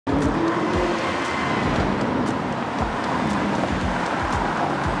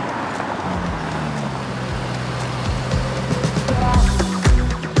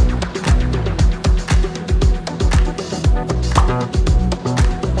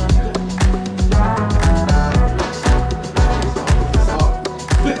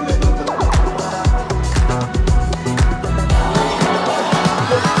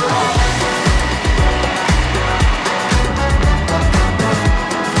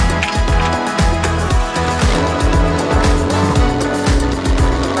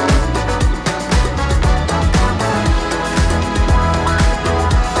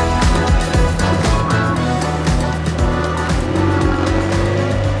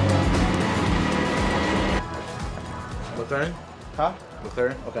McLaren? Huh?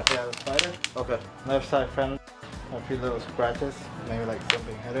 McLaren? Okay. Yeah, the Spyder. Okay. Left side fender, a few little scratches, maybe like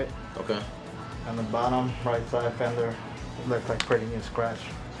something hit it. Okay. And the bottom right side fender, it looks like pretty new scratch.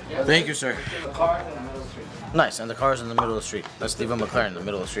 Thank you, sir. The car's in the middle of the street. Nice, and the car's in the middle of the street. Let's leave a McLaren in the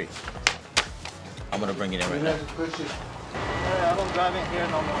middle of the street. I'm gonna bring it in right now. I don't drive in here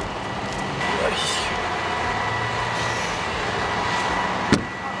no more.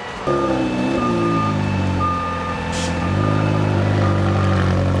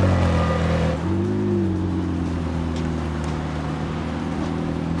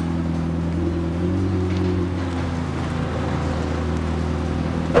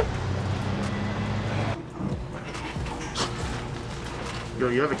 Yo,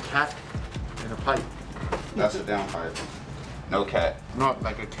 you have a cat and a pipe. That's a downpipe. No cat. Not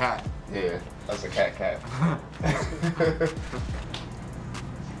like a cat. Yeah, that's a cat.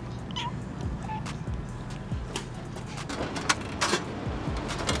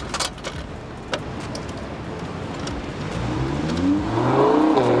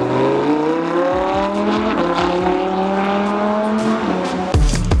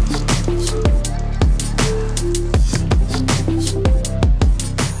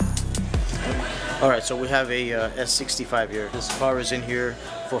 Alright, so we have a S65 here. This car is in here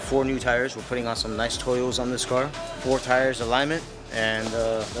for 4 new tires. We're putting on some nice Toyos on this car. 4 tires alignment, and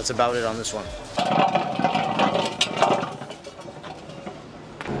that's about it on this one.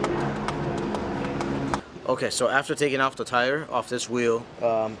 Okay, so after taking off the tire off this wheel,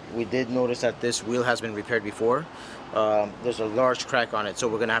 we did notice that this wheel has been repaired before. There's a large crack on it, so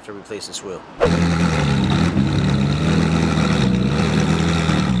we're gonna have to replace this wheel.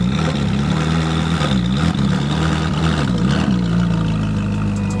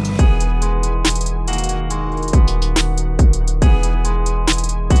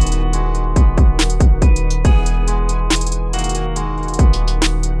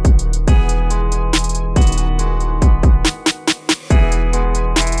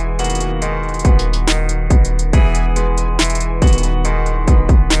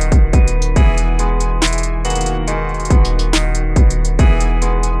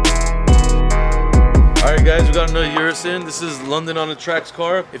 Guys, we got another Urus in. This is London on the Tracks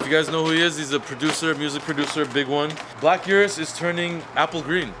car. If you guys know who he is, he's a producer, music producer, big one. Black Urus is turning apple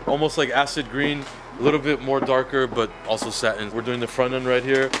green, almost like acid green, a little bit more darker, but also satin. We're doing the front end right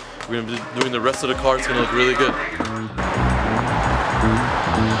here. We're gonna be doing the rest of the car. It's gonna look really good.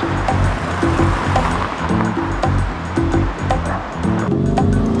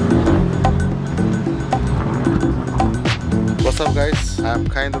 What's up, guys? I'm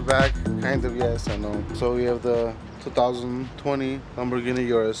kind of back, kind of, yes, I know. So we have the 2020 Lamborghini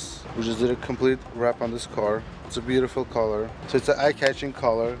Urus. We just did a complete wrap on this car. It's a beautiful color. So it's an eye-catching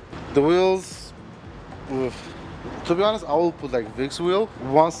color. The wheels, to be honest, I will put like Vic's wheel.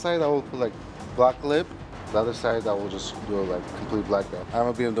 One side I will put like black lip. The other side I will just do like complete black. I'm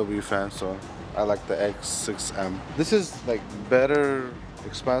a BMW fan, so I like the X6M. This is like better,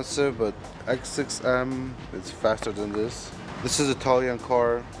 expensive, but X6M is faster than this. This is an Italian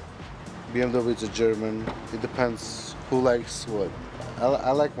car. BMW is a German. It depends who likes what.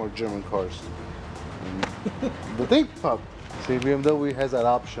 I like more German cars. The thing pop. See, BMW has that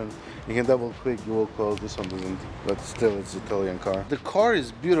option. You can double click, you will close. This one doesn't, but still it's an Italian car. The car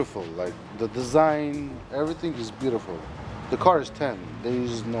is beautiful. Like the design, everything is beautiful. The car is 10. There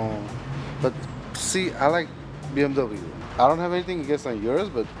is no. But see, I like BMW. I don't have anything against on Urus,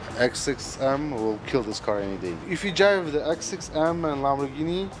 but X6M will kill this car any day. If you drive the X6M and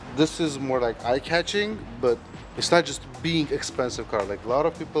Lamborghini, this is more like eye-catching, but it's not just being expensive car. Like a lot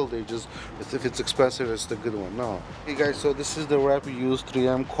of people, they just, if it's expensive, it's the good one. No. Hey guys, so this is the wrap we use,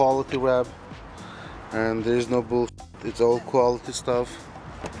 3M quality wrap, and there's no bullshit. It's all quality stuff.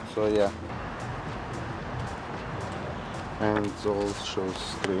 So yeah. And it all shows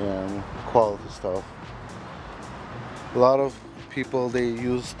 3M quality stuff. A lot of people they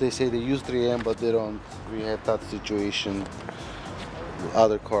say they use 3M, but they don't. We had that situation. The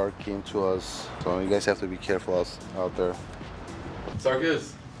other car came to us, so you guys have to be careful out there.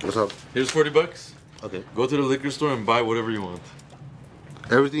 Sarkis, What's up? here's 40 bucks. Okay. Go to the liquor store and buy whatever you want.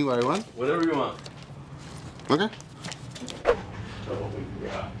 Everything what I want? Whatever you want. Okay.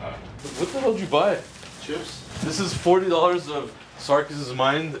 What the hell did you buy? Chips. This is $40 of Sarkis'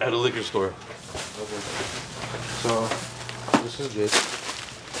 mind at a liquor store. Okay. So this is good.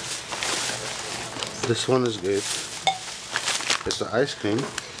 This one is good. It's the ice cream.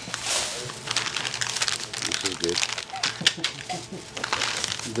 This is good.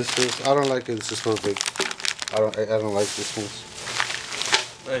 This is, I don't like it. This is so big. I don't like this one.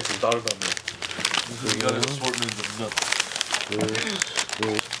 Nice, you thought about me. We got an assortment of nuts.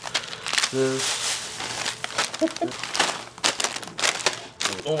 This.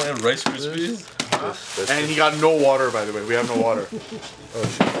 Oh man, Rice Krispies. And he got no water, by the way. We have no water. Oh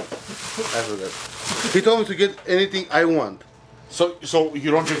shit. I forgot. He told me to get anything I want. So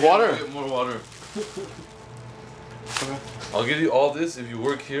you don't drink water? Get more water. I'll give you all this if you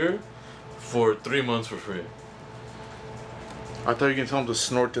work here for 3 months for free. I thought you can tell him to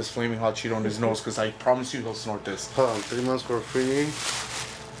snort this flaming hot Cheeto on his nose, because I promise you he'll snort this. Hold on, 3 months for free.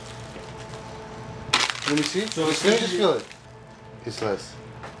 Let me see. So Let me just feel it. It's less.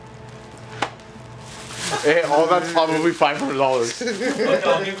 Hey, all that's probably $500. Okay,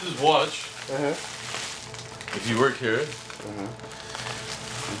 I'll give you this watch if you work here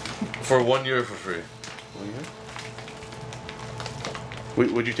for 1 year for free. 1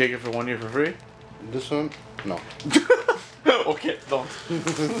 year? Would you take it for 1 year for free? This one? No. Okay, don't.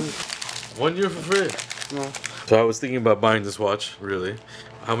 1 year for free. No. So I was thinking about buying this watch, really.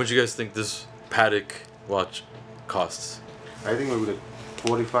 How much you guys think this Patek watch costs? I think maybe like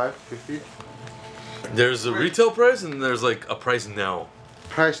 45, 50. There's a retail price and there's like a price now.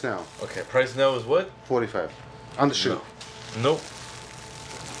 Price now, Okay, price now is what? 45. On the shoe. Nope.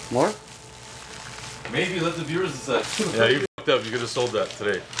 More? Maybe let the viewers decide. Yeah, you fucked up. You could have sold that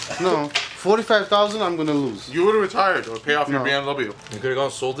today. No. 45,000 I'm gonna lose. You would have retired or pay off your No. BMW. You could have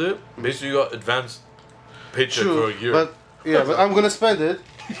gone sold it. Basically, you got advanced paycheck for a year. But yeah, but I'm gonna spend it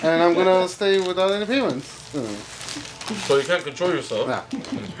and I'm gonna stay without any payments. So you can't control yourself. Nah,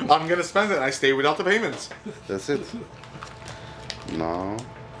 I'm gonna spend it and I stay without the payments. that's it. No.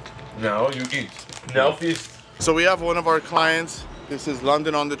 Now you eat. Now feast. So we have one of our clients. This is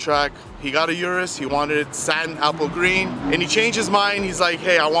London on the track. He got a Urus, he wanted it satin apple green, and he changed his mind. He's like,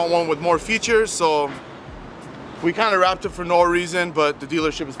 hey, I want one with more features. So we kind of wrapped it for no reason, but the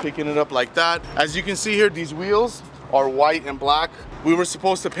dealership is picking it up like that. As you can see here, these wheels are white and black. We were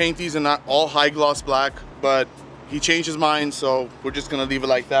supposed to paint these in not all high gloss black, but he changed his mind, so we're just gonna leave it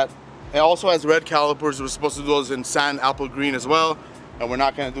like that. It also has red calipers. We're supposed to do those in satin apple green as well, and we're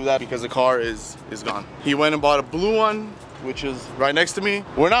not gonna do that because the car is gone. He went and bought a blue one, which is right next to me.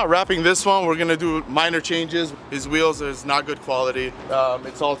 We're not wrapping this one. We're gonna do minor changes. His wheels is not good quality.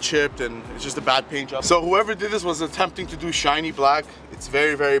 It's all chipped and it's just a bad paint job. So whoever did this was attempting to do shiny black. It's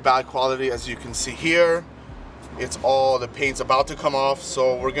very, very bad quality, as you can see here. It's all, the paint's about to come off.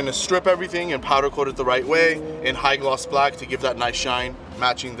 So we're gonna strip everything and powder coat it the right way in high gloss black to give that nice shine,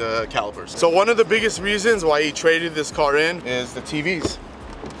 matching the calipers. So one of the biggest reasons why he traded this car in is the TVs.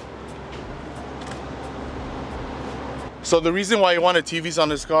 So the reason why he wanted TVs on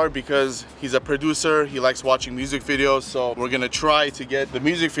his car, because he's a producer, he likes watching music videos, so we're gonna try to get the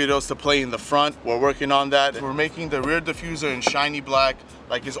music videos to play in the front. We're working on that. We're making the rear diffuser in shiny black,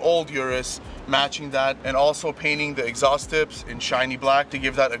 like his old Urus, matching that, and also painting the exhaust tips in shiny black to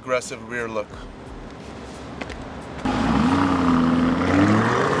give that aggressive rear look.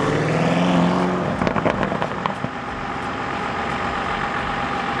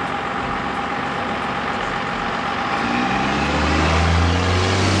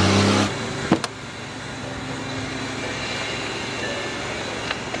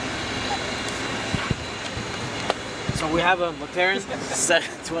 So we have a Mclaren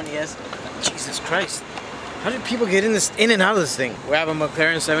 720S. Jesus Christ. How did people get in and out of this thing? We have a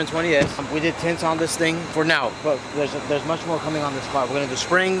Mclaren 720S. We did tints on this thing for now, but there's much more coming on this car. We're gonna do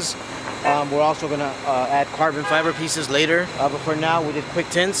springs. We're also gonna add carbon fiber pieces later. But for now, we did quick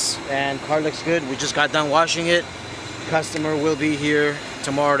tints and car looks good. We just got done washing it. Customer will be here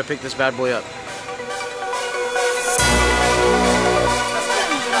tomorrow to pick this bad boy up.